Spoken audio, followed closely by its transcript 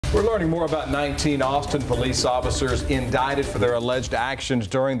We're learning more about 19 Austin police officers indicted for their alleged actions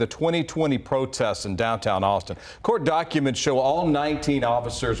during the 2020 protests in downtown Austin. Court documents show all 19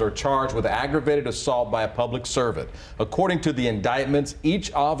 officers are charged with aggravated assault by a public servant. According to the indictments,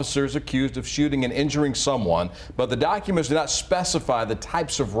 each officer is accused of shooting and injuring someone, but the documents do not specify the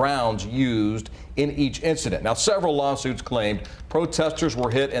types of rounds used in each incident. Now, several lawsuits claimed protesters were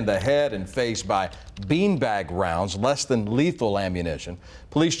hit in the head and face by beanbag rounds, less than lethal ammunition.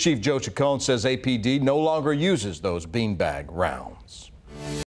 Police Chief Joe Chacon says APD no longer uses those beanbag rounds.